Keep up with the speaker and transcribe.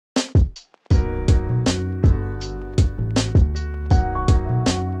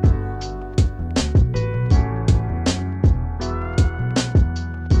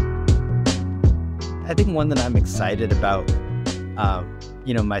think one that I'm excited about,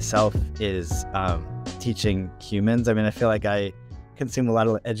 myself is teaching humans. I mean, I feel like I consume a lot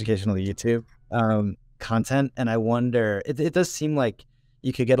of educational YouTube content, and I wonder, it does seem like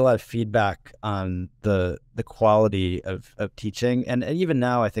you could get a lot of feedback on the quality of teaching. And even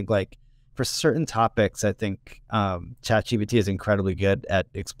now, I think like for certain topics, I think ChatGPT is incredibly good at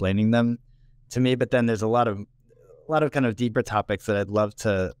explaining them to me. But then there's a lot of kind of deeper topics that I'd love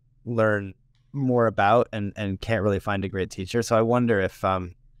to learn more about and can't really find a great teacher. So I wonder if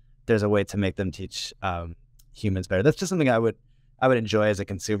there's a way to make them teach humans better. That's just something I would enjoy as a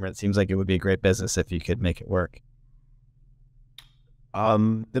consumer. It seems like it would be a great business if you could make it work.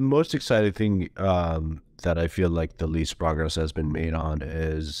 The most exciting thing that I feel like the least progress has been made on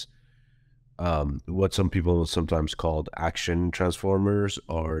is what some people sometimes called action transformers,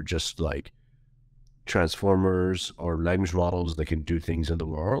 or just like transformers or language models that can do things in the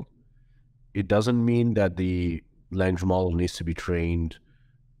world. It doesn't mean that the language model needs to be trained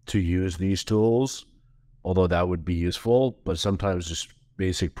to use these tools, although that would be useful. But sometimes just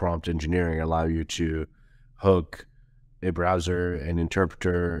basic prompt engineering allow you to hook a browser, an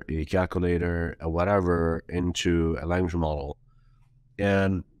interpreter, a calculator, or whatever into a language model.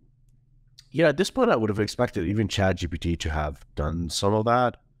 And yeah, at this point, I would have expected even ChatGPT to have done some of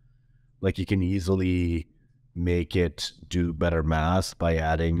that. Like you can easily make it do better math by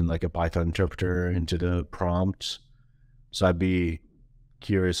adding like a Python interpreter into the prompt. So I'd be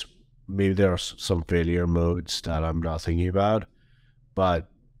curious, maybe there are some failure modes that I'm not thinking about, but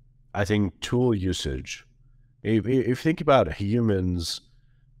I think tool usage, if you think about humans,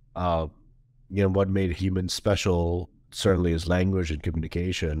 what made humans special certainly is language and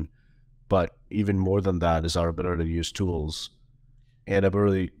communication, but even more than that is our ability to use tools, and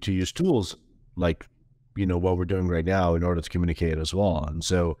ability to use tools like, what we're doing right now in order to communicate as well. And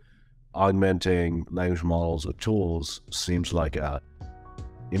so augmenting language models with tools seems like a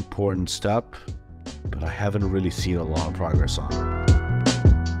important step, but I haven't really seen a lot of progress on it.